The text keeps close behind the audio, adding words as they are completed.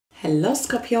Hello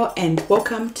Scorpio, and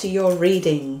welcome to your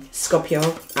reading.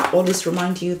 Scorpio, I always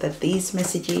remind you that these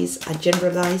messages are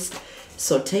generalized,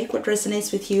 so take what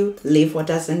resonates with you, leave what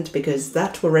doesn't, because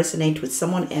that will resonate with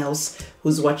someone else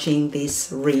who's watching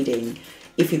this reading.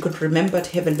 If you could remember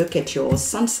to have a look at your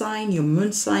sun sign, your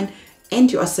moon sign,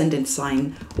 and your ascendant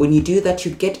sign. When you do that,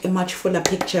 you get a much fuller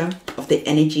picture of the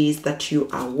energies that you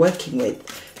are working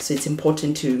with. So it's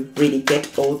important to really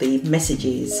get all the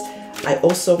messages. I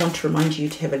also want to remind you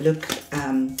to have a look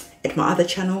at my other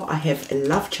channel. I have a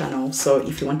love channel, so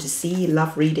if you want to see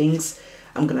love readings,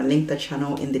 I'm going to link the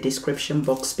channel in the description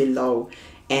box below.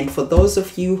 And for those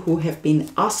of you who have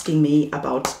been asking me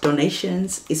about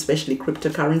donations, especially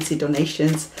cryptocurrency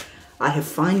donations, I have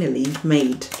finally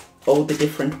made all the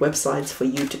different websites for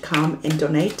you to come and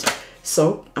donate.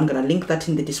 So I'm going to link that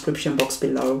in the description box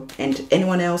below. And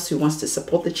anyone else who wants to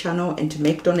support the channel and to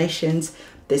make donations,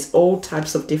 there's all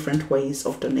types of different ways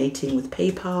of donating with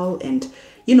PayPal and,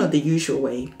 you know, the usual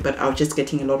way. But I was just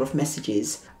getting a lot of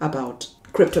messages about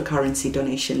cryptocurrency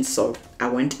donations, so I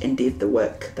went and did the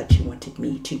work that you wanted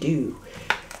me to do.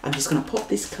 I'm just going to pop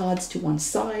these cards to one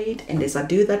side, and as I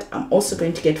do that, I'm also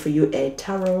going to get for you a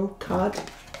tarot card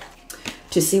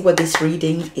to see what this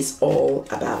reading is all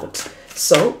about.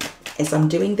 So as I'm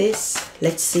doing this,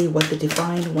 let's see what the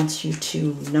divine wants you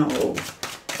to know.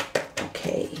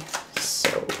 Okay,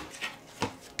 so,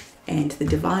 and the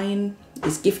divine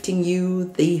is gifting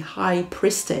you the High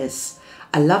Priestess.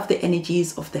 I love the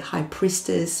energies of the High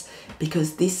Priestess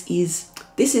because this is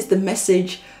the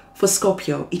message for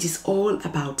Scorpio. It is all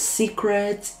about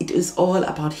secrets. It is all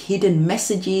about hidden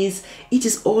messages. It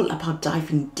is all about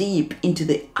diving deep into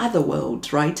the other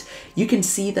world, right? You can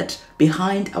see that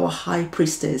behind our High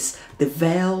Priestess, the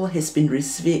veil has been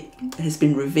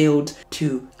revealed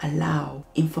to allow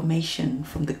information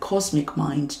from the cosmic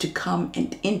mind to come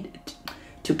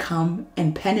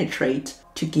and penetrate,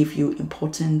 to give you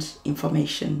important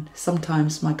information.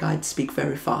 Sometimes my guides speak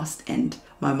very fast and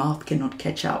my mouth cannot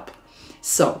catch up.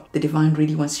 So the divine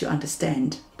really wants you to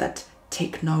understand that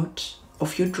take note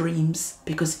of your dreams,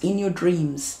 because in your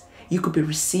dreams, you could be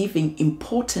receiving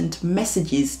important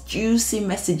messages, juicy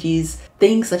messages,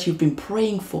 things that you've been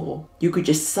praying for. You could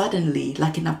just suddenly,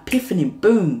 like an epiphany,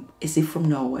 boom, as if from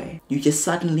nowhere. You just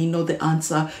suddenly know the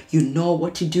answer. You know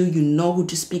what to do. You know who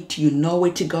to speak to. You know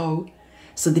where to go.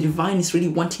 So the divine is really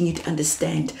wanting you to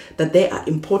understand that there are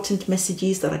important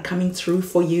messages that are coming through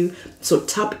for you. So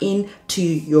tap in to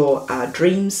your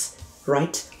dreams,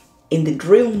 right? In the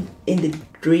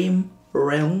dream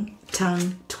realm,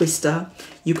 tongue twister,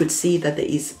 you could see that there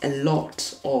is a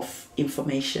lot of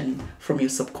information from your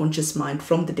subconscious mind,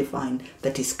 from the divine,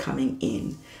 that is coming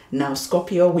in. Now,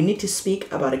 Scorpio, we need to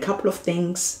speak about a couple of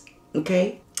things,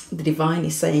 okay? The divine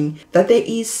is saying that there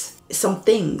is some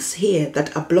things here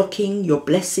that are blocking your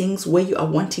blessings, where you are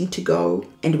wanting to go,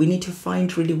 and we need to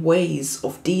find really ways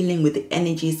of dealing with the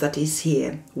energies that is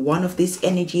here. One of these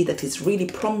energy that is really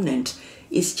prominent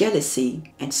is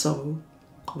jealousy. And so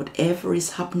whatever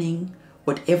is happening,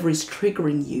 whatever is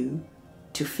triggering you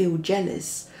to feel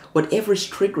jealous, whatever is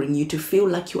triggering you to feel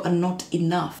like you are not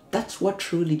enough, that's what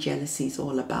truly jealousy is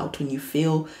all about. When you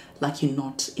feel like you're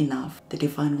not enough, the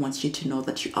divine wants you to know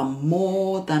that you are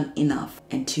more than enough,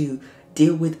 and to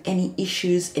deal with any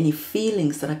issues, any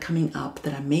feelings that are coming up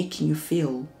that are making you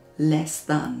feel less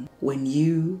than, when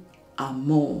you are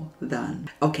more than.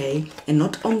 Okay, and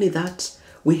not only that,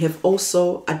 we have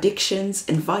also addictions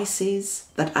and vices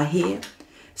that are here.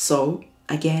 So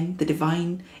again, the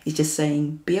divine is just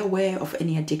saying, be aware of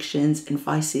any addictions and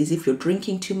vices. If you're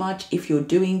drinking too much, if you're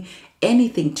doing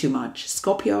anything too much,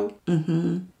 Scorpio,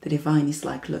 the divine is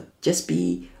like, look, just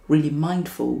be really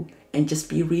mindful and just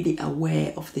be really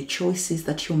aware of the choices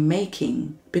that you're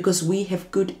making, because we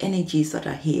have good energies that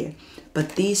are here,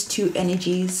 but these two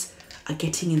energies are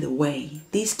getting in the way.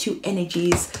 These two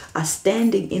energies are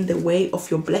standing in the way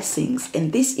of your blessings,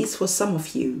 and this is for some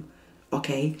of you,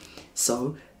 okay?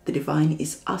 So the divine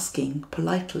is asking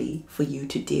politely for you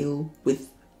to deal with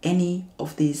any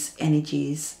of these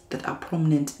energies that are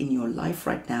prominent in your life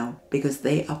right now, because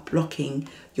they are blocking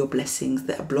your blessings.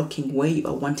 They are blocking where you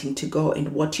are wanting to go and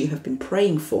what you have been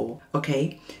praying for.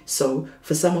 Okay, so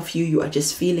for some of you, you are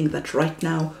just feeling that right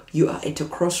now you are at a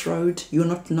crossroad. You're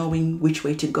not knowing which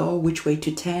way to go, which way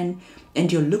to turn,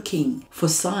 and you're looking for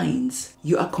signs.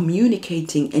 You are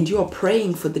communicating and you are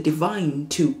praying for the divine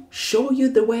to show you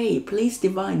the way. Please,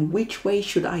 divine, which way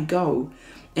should I go?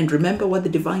 And remember what the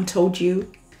divine told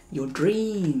you. Your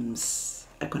dreams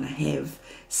are going to have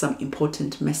some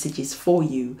important messages for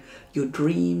you. Your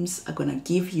dreams are going to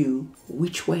give you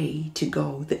which way to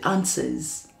go, the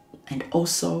answers. And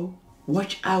also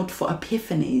watch out for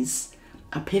epiphanies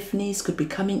Epiphanies could be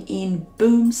coming in.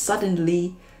 Boom,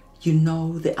 suddenly you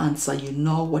know the answer. You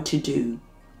know what to do.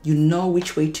 You know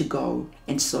which way to go.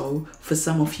 And so for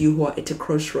some of you who are at a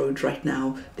crossroad right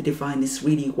now, the divine is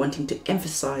really wanting to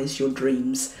emphasize your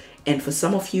dreams. And for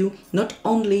some of you, not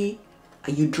only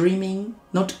are you dreaming,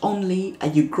 not only are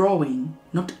you growing,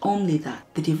 not only that,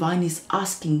 the divine is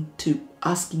asking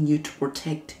you to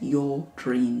protect your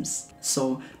dreams.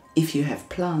 So if you have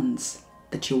plans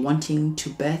that you're wanting to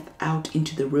birth out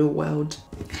into the real world,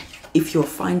 if you're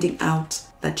finding out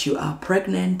that you are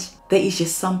pregnant, there is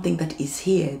just something that is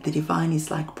here. The divine is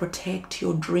like, protect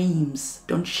your dreams.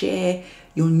 Don't share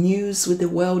your news with the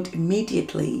world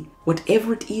immediately.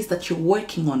 Whatever it is that you're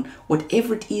working on,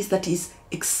 whatever it is that is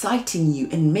exciting you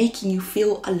and making you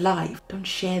feel alive, don't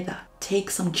share that. Take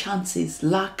some chances.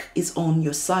 Luck is on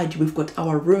your side. We've got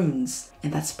our runes,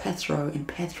 and that's Petro, and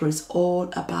Petro is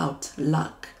all about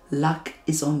luck. Luck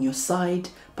is on your side,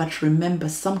 but remember,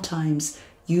 sometimes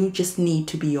you just need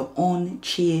to be your own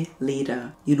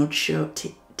cheerleader. You're not sure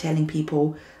telling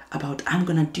people about, I'm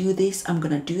gonna do this, I'm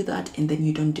gonna do that, and then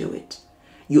you don't do it.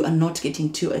 You are not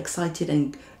getting too excited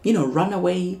and, run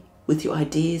away with your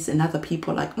ideas, and other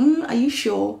people are like, are you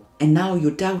sure? And now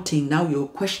you're doubting, now you're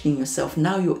questioning yourself,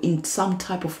 now you're in some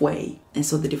type of way. And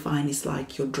so the divine is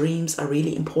like, your dreams are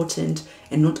really important.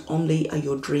 And not only are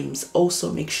your dreams,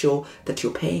 also make sure that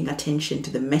you're paying attention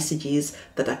to the messages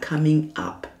that are coming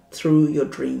up through your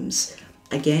dreams.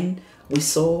 Again, we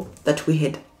saw that we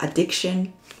had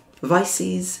addiction,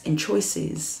 vices, and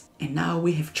choices. And now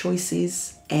we have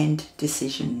choices and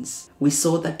decisions. We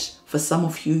saw that for some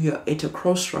of you, you're at a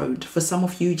crossroad. For some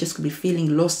of you, you just could be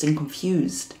feeling lost and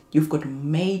confused. You've got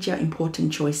major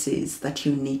important choices that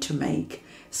you need to make.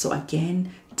 So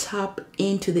again, tap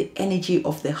into the energy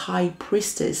of the High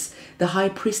Priestess. The High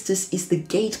Priestess is the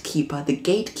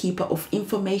gatekeeper of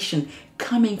information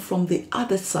coming from the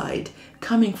other side,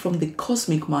 coming from the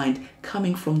cosmic mind,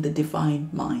 coming from the divine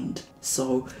mind.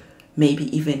 So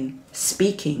maybe even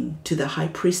speaking to the High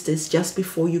Priestess just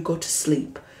before you go to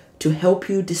sleep to help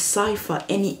you decipher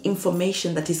any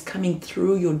information that is coming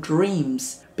through your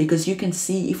dreams. Because you can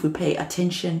see, if we pay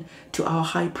attention to our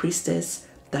High Priestess,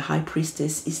 the High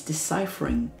Priestess is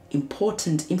deciphering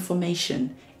important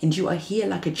information, and you are here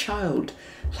like a child,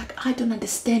 like, I don't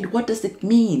understand, what does it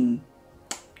mean?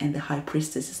 And the High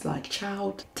Priestess is like,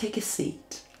 child, take a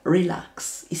seat,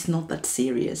 relax, it's not that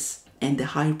serious. And the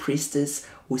High Priestess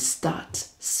will start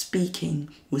speaking,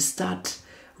 will start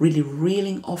really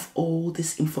reeling off all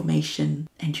this information,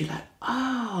 and you're like,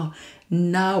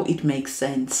 now it makes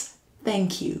sense.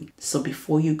 Thank you. So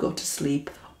before you go to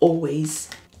sleep, always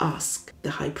ask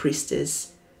the High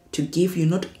Priestess to give you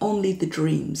not only the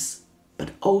dreams,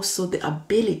 but also the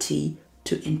ability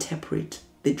to interpret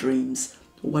the dreams.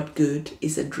 What good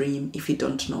is a dream if you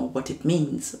don't know what it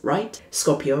means, right?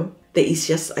 Scorpio, there is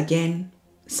just, again,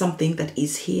 something that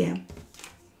is here.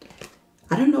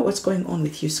 I don't know what's going on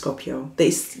with you, Scorpio. There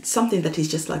is something that is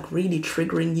just like really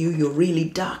triggering you. You're really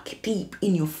dark, deep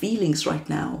in your feelings right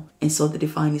now. And so the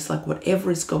divine is like, whatever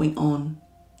is going on,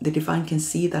 the divine can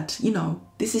see that,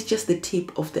 this is just the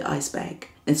tip of the iceberg.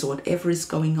 And so whatever is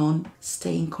going on,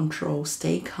 stay in control,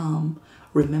 stay calm.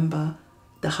 Remember,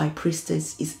 the High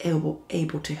Priestess is able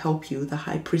to help you. The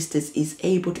High Priestess is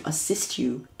able to assist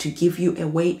you, to give you a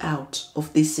way out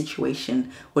of this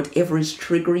situation. Whatever is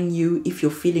triggering you, if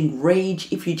you're feeling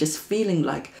rage, if you're just feeling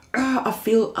like, I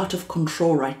feel out of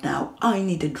control right now, I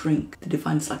need a drink. The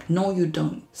divine's like, no, you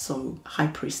don't. So High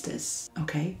Priestess,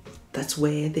 okay? That's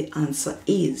where the answer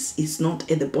is. It's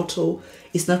not at the bottle.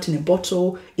 It's not in a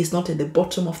bottle. It's not at the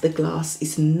bottom of the glass.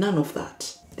 It's none of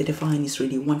that. The divine is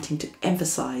really wanting to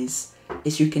emphasize,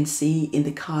 as you can see in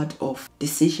the card of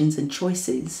decisions and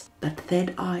choices, that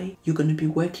third eye, you're going to be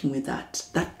working with that.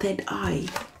 That third eye,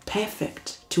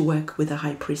 perfect to work with the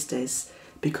High Priestess,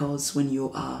 because when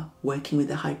you are working with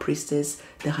the High Priestess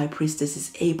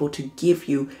is able to give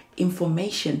you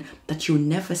information that you'll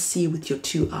never see with your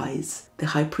two eyes. The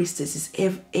High Priestess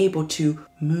is able to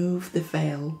move the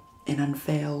veil and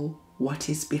unveil what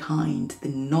is behind the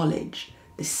knowledge,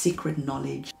 the secret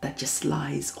knowledge that just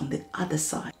lies on the other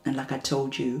side. And like I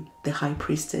told you, the High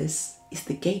Priestess is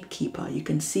the gatekeeper. You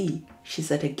can see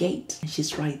she's at a gate and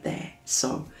she's right there.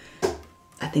 So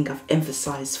I think I've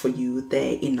emphasized for you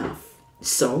there enough.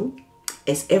 So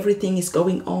as everything is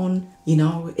going on,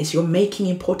 as you're making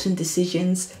important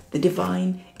decisions, the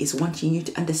divine is wanting you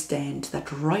to understand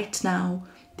that right now,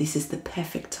 this is the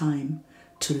perfect time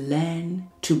to learn,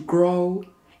 to grow,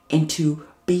 and to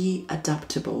be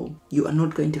adaptable. You are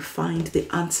not going to find the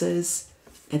answers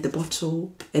at the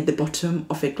bottom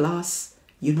of a glass.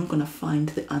 You're not going to find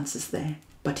the answers there.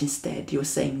 but instead you're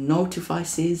saying no to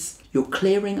vices. You're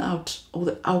clearing out all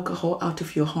the alcohol out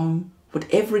of your home.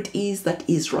 Whatever it is that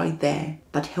is right there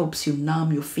that helps you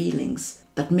numb your feelings,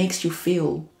 that makes you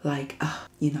feel like,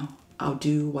 I'll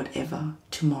do whatever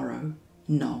tomorrow.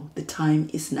 No, the time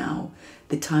is now.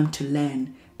 The time to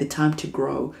learn, the time to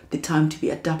grow, the time to be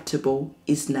adaptable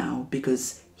is now,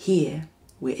 because here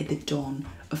we're at the dawn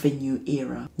of a new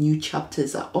era. New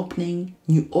chapters are opening,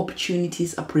 new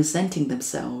opportunities are presenting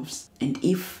themselves. And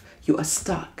if you are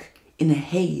stuck in a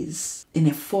haze, in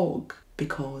a fog,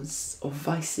 because of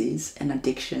vices and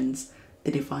addictions,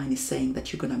 the divine is saying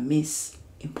that you're going to miss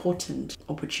important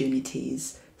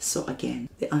opportunities. So again,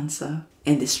 the answer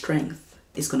and the strength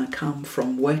is going to come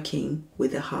from working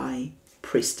with the high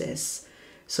priestess.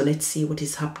 So let's see what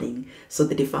is happening. So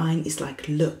the divine is like,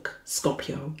 look,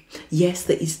 Scorpio, yes,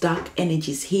 there is dark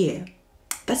energies here.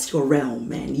 That's your realm,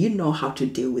 man. You know how to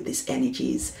deal with these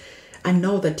energies. I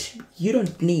know that you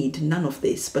don't need none of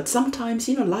this, but sometimes,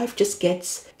 life just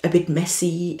gets a bit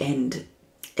messy and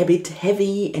a bit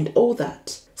heavy and all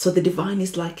that. So the divine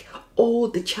is like, all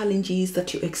the challenges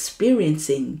that you're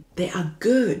experiencing, they are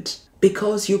good,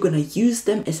 because you're going to use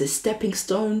them as a stepping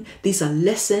stone. These are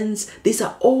lessons. These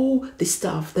are all the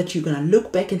stuff that you're going to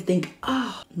look back and think,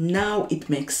 now it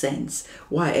makes sense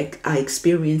why I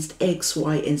experienced X,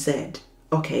 Y, and Z.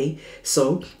 Okay,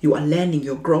 so you are learning,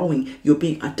 you're growing, you're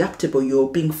being adaptable, you're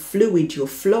being fluid, you're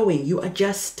flowing, you are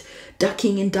just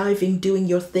ducking and diving, doing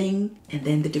your thing. And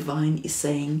then the divine is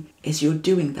saying, as you're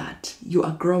doing that, you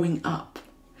are growing up,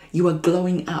 you are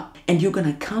glowing up, and you're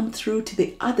gonna come through to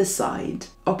the other side.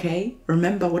 Okay,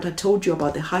 remember what I told you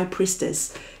about the high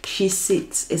priestess. She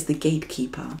sits as the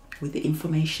gatekeeper with the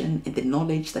information and the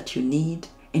knowledge that you need.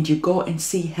 And you go and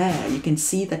see her, you can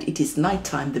see that it is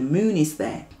nighttime, the moon is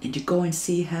there, and you go and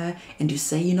see her and you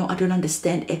say, I don't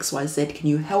understand XYZ, can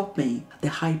you help me? The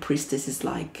high priestess is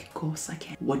like, of course I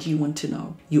can. What do you want to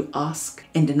know? You ask,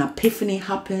 and an epiphany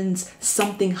happens,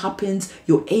 something happens,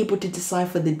 you're able to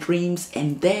decipher the dreams,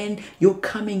 and then you're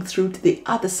coming through to the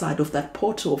other side of that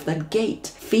portal, of that gate,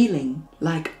 feeling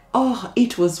like,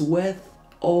 it was worth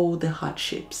all the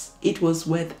hardships. It was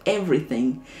worth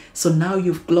everything. So now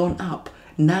you've grown up.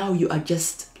 Now you are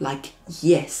just like,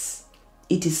 yes,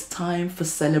 it is time for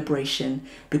celebration,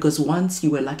 because once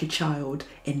you were like a child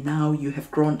and now you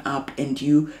have grown up and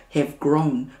you have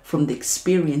grown from the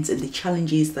experience and the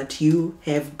challenges that you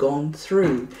have gone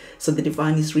through. So the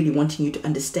divine is really wanting you to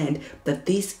understand that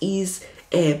this is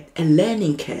a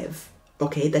learning curve,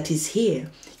 okay, that is here.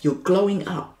 You're glowing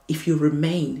up. If you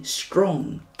remain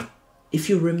strong, if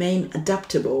you remain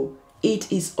adaptable,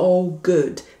 it is all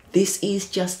good. This is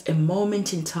just a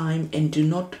moment in time, and do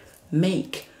not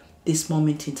make this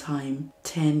moment in time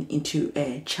turn into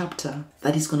a chapter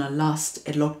that is going to last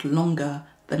a lot longer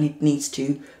than it needs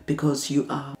to, because you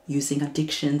are using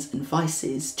addictions and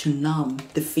vices to numb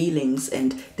the feelings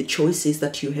and the choices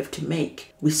that you have to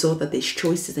make. We saw that there's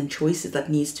choices and choices that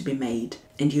needs to be made,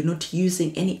 and you're not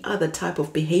using any other type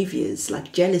of behaviors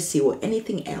like jealousy or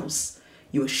anything else.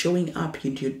 You are showing up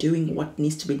and you're doing what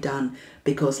needs to be done,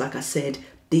 because like I said,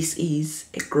 this is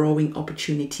a growing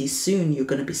opportunity. Soon you're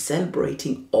going to be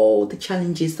celebrating all the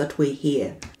challenges that were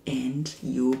here, and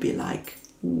you'll be like,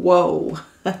 whoa,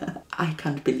 I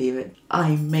can't believe it.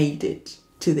 I made it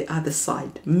to the other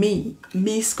side. Me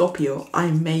Scorpio,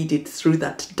 I made it through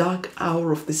that dark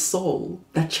hour of the soul.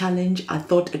 That challenge, I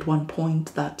thought at one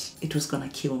point that it was going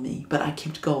to kill me, but I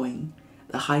kept going.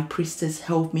 The high priestess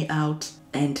helped me out,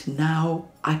 and now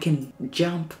I can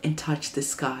jump and touch the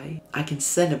sky. I can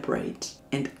celebrate,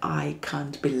 and I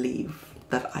can't believe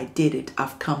that I did it.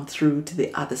 I've come through to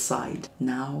the other side.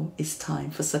 Now it's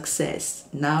time for success.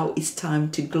 Now it's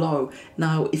time to glow.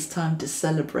 Now it's time to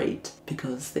celebrate,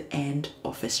 because the end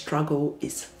of a struggle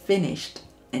is finished,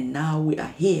 and now we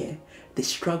are here. The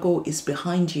struggle is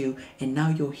behind you, and now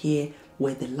you're here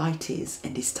where the light is,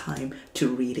 and it's time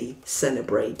to really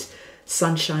celebrate.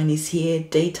 Sunshine is here,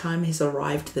 daytime has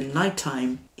arrived, the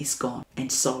nighttime is gone. And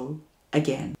so,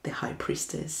 again, the high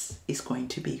priestess is going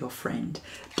to be your friend.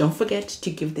 Don't forget to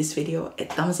give this video a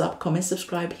thumbs up, comment,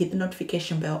 subscribe, hit the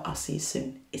notification bell. I'll see you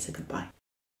soon. It's a goodbye.